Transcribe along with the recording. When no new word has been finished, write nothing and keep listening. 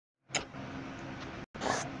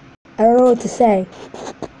I don't know what to say.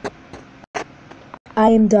 I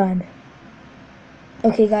am done.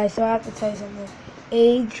 Okay, guys, so I have to tell you something.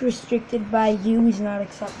 Age restricted by you is not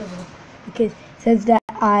acceptable because it says that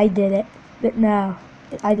I did it, but no,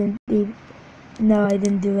 I didn't do it. No, I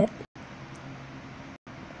didn't do it.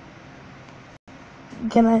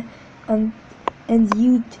 Can I? And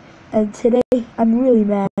today I'm really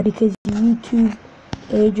mad because YouTube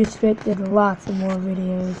age restricted lots of more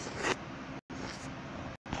videos.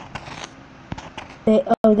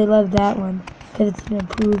 They love that one because it's an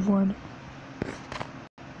improved one.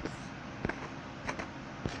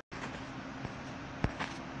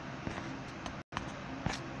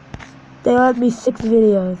 They let me 6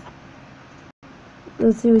 videos.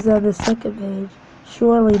 Let's see what's on the second page.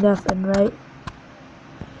 Surely nothing, right?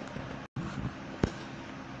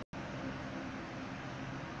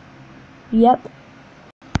 Yep.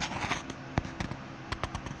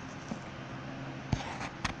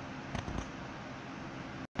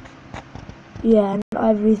 Yeah, and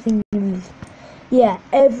everything is... Yeah,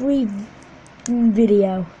 every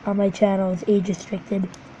video on my channel is age restricted.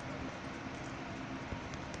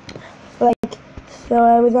 Like, so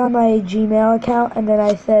I was on my Gmail account, and then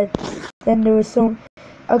I said, then there was some...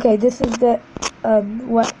 Okay, this is the,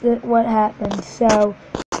 what happened. So,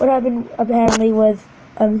 what happened apparently was,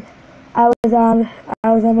 I was on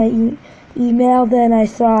my email, then I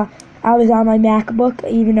saw, I was on my MacBook,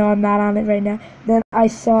 even though I'm not on it right now. Then I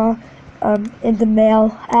saw, in the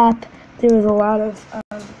mail app, there was a lot of,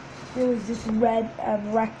 there was this red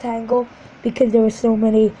rectangle, because there were so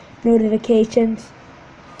many notifications.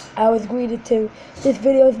 I was greeted to, this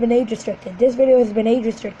video has been age restricted, this video has been age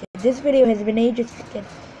restricted, this video has been age restricted.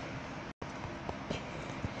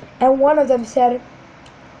 And one of them said,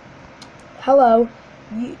 hello,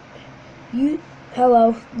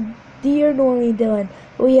 hello, dear Noreen Dillon,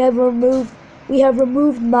 we have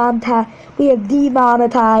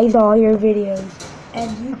demonetized all your videos.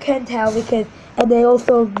 And you can tell because, and they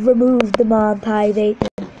also removed the monetization.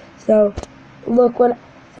 So, look what,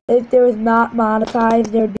 if there was not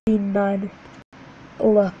monetized, there would be none.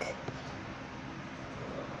 Look.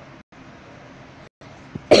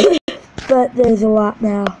 But there's a lot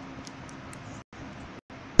now.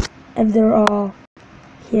 And they're all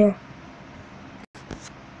here.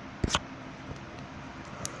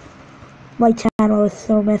 My channel is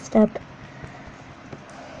so messed up.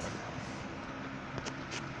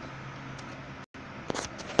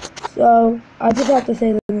 So, I just have to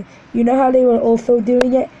say that, you know how they were also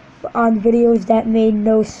doing it on videos that made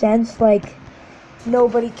no sense, like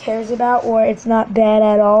nobody cares about, or it's not bad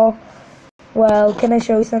at all? Well, can I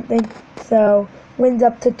show you something? So, wind's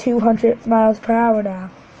up to 200 miles per hour now.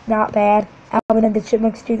 Not bad. Alvin and the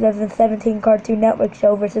Chipmunks 2017 Cartoon Network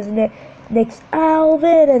show versus Nick's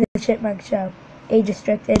Alvin and the Chipmunk show. Age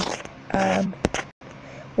restricted.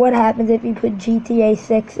 What happens if you put GTA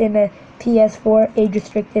 6 in a PS4? Age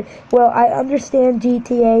restricted. Well, I understand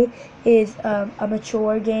GTA is a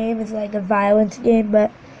mature game. It's like a violence game,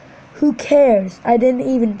 but who cares? I didn't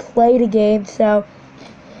even play the game, so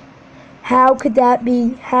how could that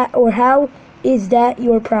be, how is that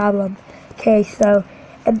your problem? Okay, so,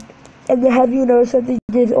 and have you noticed something?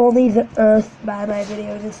 There's only the Earth by my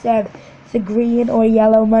videos instead. The green or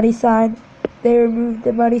yellow money sign. They removed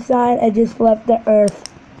the money sign and just left the Earth.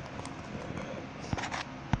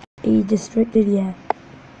 Age restricted, yeah.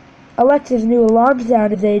 Alexa's new alarm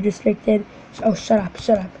sound is age restricted. Oh, shut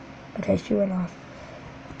up. Okay, she went off.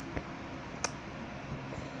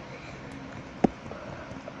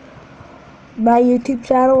 My YouTube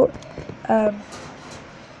channel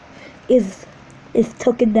is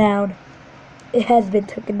taken down. It has been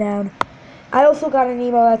taken down. I also got an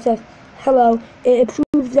email that says, hello, it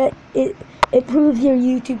proves your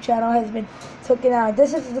YouTube channel has been taken down.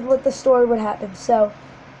 This is what the story would happen. So,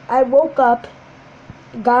 I woke up,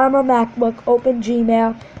 got on my MacBook, opened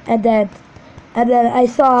Gmail, and then I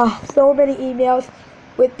saw so many emails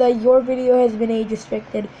with the your video has been age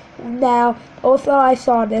restricted. Now, also I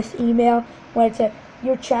saw this email when it said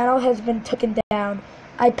your channel has been taken down.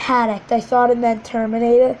 I panicked. I thought it meant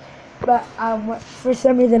terminated, but for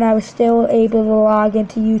some reason I was still able to log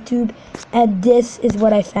into YouTube, and this is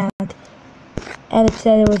what I found. And it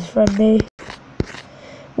said it was from me.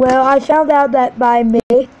 Well, I found out that by me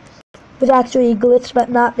was actually a glitch, but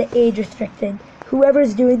not the age restricted.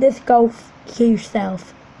 Whoever's doing this, go kill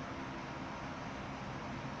yourself.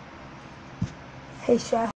 Hey,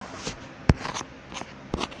 Chef.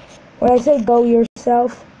 When I say go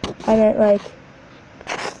yourself, I meant like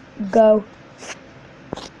go.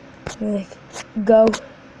 Like go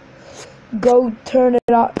turn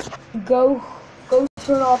it off. Go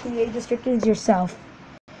turn off the age restrictions yourself.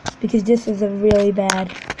 because this is a really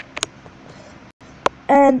bad.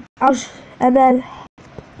 And then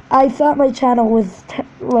I thought my channel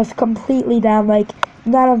was completely down, like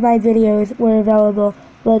none of my videos were available,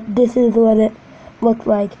 but this is what it looked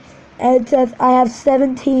like. And it says I have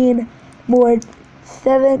 7 more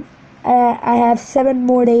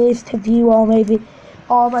days to view all my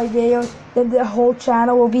videos. Then the whole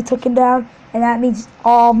channel will be taken down, and that means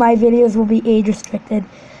all my videos will be age restricted.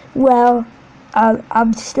 Well,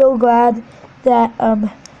 I'm still glad that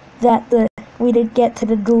we didn't get to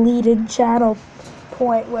the deleted channel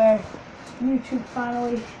point where YouTube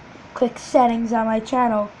finally clicks settings on my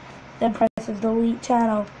channel, then presses delete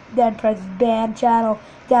channel, then press ban channel,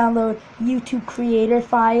 download YouTube creator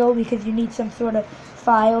file, because you need some sort of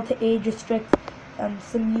file to age restrict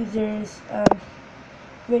some users'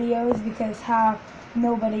 videos, because how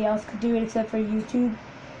nobody else could do it except for YouTube.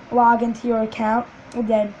 Log into your account, and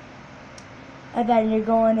then you're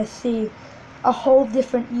going to see a whole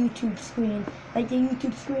different YouTube screen. Like the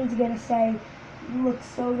YouTube screen's gonna say, looks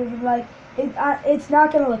so different. Like it's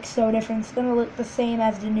not gonna look so different. It's gonna look the same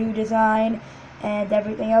as the new design and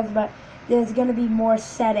everything else, but there's gonna be more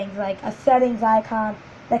settings, like a settings icon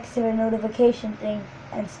next to the notification thing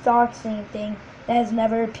and start seeing thing that has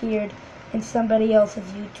never appeared in somebody else's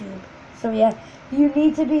YouTube. So yeah, you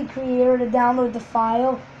need to be a creator to download the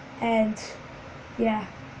file, and yeah,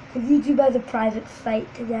 because YouTube has a private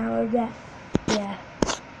site to download that. Yeah.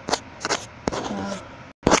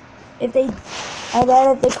 If they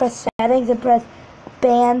press settings and press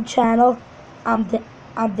ban channel, I'm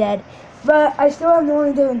dead. But I still have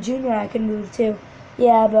Norrington Jr. I can move to.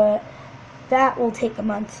 Yeah, but that will take a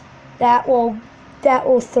month. That will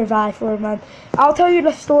survive for a month. I'll tell you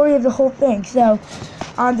the story of the whole thing. So,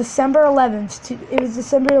 on December 11th, it was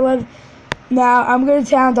December 11th. Now, I'm going to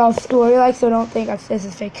tell the whole story, so don't think this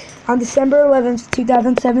is fake. On December 11th,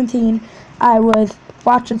 2017, I was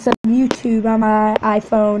watching some YouTube on my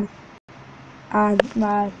iPhone,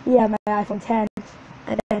 my iPhone 10,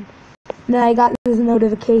 and then I got this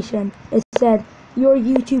notification. It said, your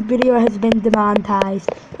YouTube video has been demonetized.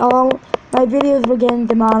 All my videos were getting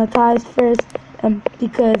demonetized first,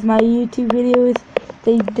 because my YouTube videos,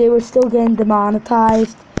 they were still getting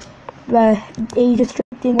demonetized, but age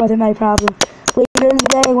restricting wasn't my problem. Later in the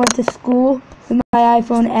day, I went to school with my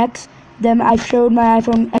iPhone X. Then I showed my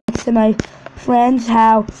iPhone X to my friends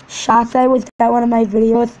how shocked I was that one of my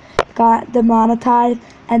videos got demonetized.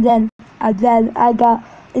 And then I got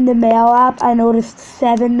in the mail app, I noticed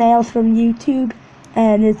 7 mails from YouTube,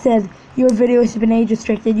 and it says, your video has been age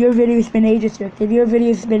restricted, your video has been age restricted, your video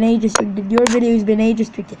has been age restricted, your video has been age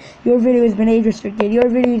restricted, your video has been age restricted, your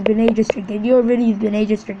video has been age restricted, your video has been age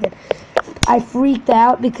restricted. I freaked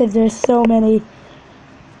out because there's so many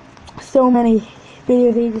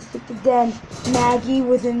videos age restricted. Then Maggie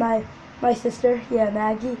was in my sister,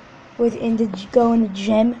 Maggie was going to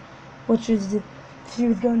gym, she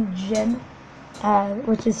was going to gym,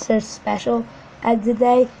 which is her special at the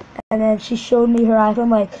day, and then she showed me her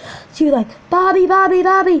iPhone, she was like, Bobby, and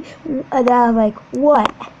then I was like,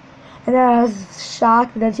 what? And then I was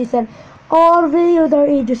shocked, and then she said, all videos are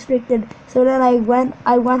age restricted. So then I went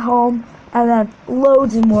home, and then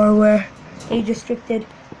loads more were age restricted.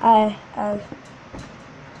 Yeah,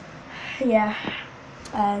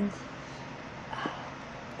 and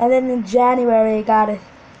then in January I got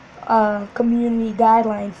a community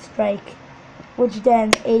guidelines strike, which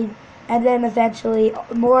then eventually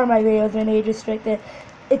more of my videos were age restricted.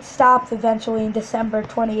 It stopped eventually in December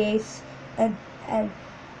 28th, and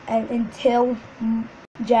until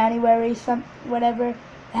January whatever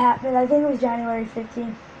happened. I think it was January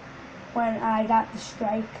 15th when I got the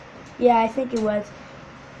strike. Yeah, I think it was.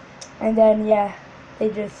 And then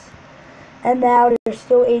and now they're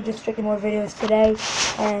still age restricting more videos today,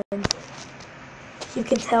 and you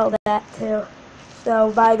can tell that too.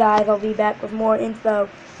 So bye guys, I'll be back with more info.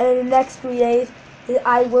 And in the next 3 days,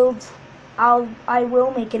 I will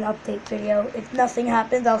make an update video. If nothing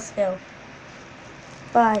happens, I'll still.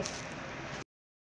 Bye.